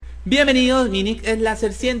Bienvenidos, mi nick es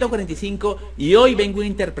Láser145 y hoy vengo a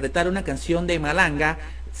interpretar una canción de Malanga.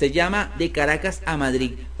 Se llama De Caracas a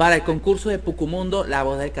Madrid para el concurso de Pukumundo, la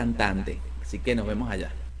voz del cantante. Así que nos vemos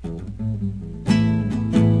allá.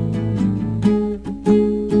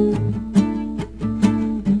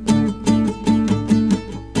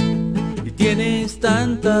 Y tienes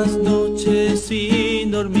tantas noches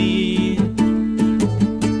sin dormir,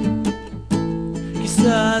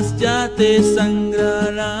 quizás ya te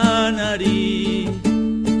sangra la nariz,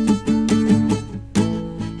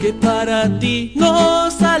 que para ti no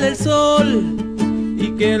sale el sol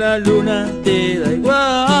y que la luna te da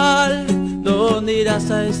igual. ¿Dónde irás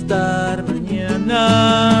a estar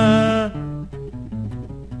mañana?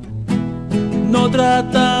 No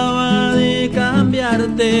trataba de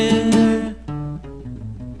cambiarte,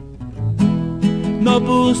 no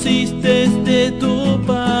pusiste de tu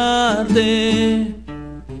parte.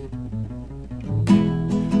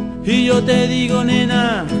 Y yo te digo,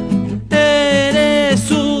 nena, eres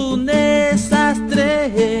un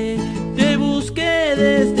desastre. Te busqué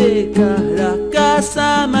desde Caracas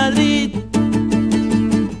a Madrid,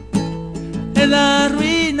 en las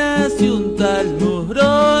ruinas de un tal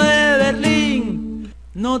muro de Berlín.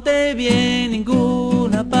 No te vi en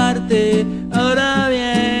ninguna parte, ahora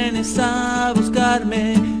vienes a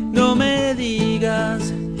buscarme. No me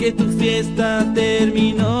digas que tu fiesta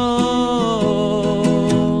terminó.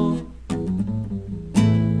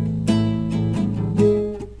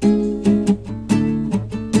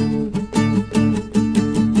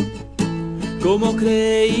 ¿Cómo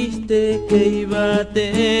creíste que iba a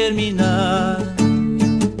terminar?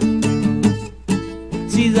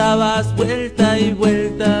 Si dabas vuelta y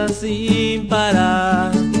vuelta sin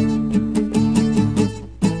parar.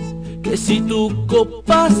 Que si tu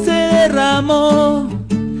copa se derramó,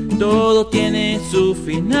 todo tiene su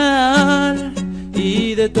final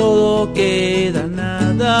y de todo queda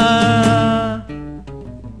nada.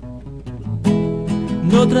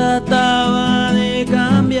 No trataba de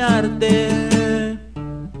cambiarte,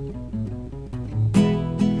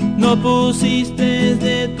 no pusiste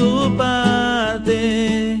de tu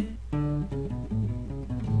parte.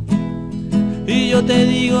 Y yo te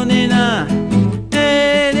digo, nena,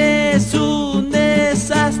 eres un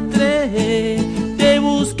desastre. Te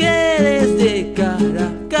busqué desde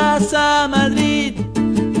Caracas a Madrid,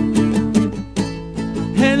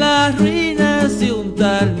 en las ruinas de un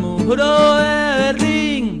tal muro de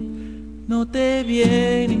Berlín. No te vi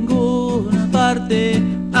en ninguna parte,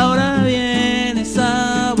 ahora vienes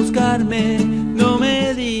a buscarme. No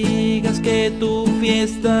me digas que tu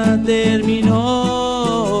fiesta terminó.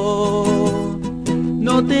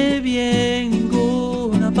 No te vi en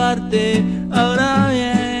ninguna parte, ahora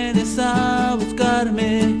vienes a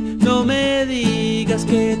buscarme. No me digas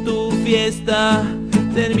que tu fiesta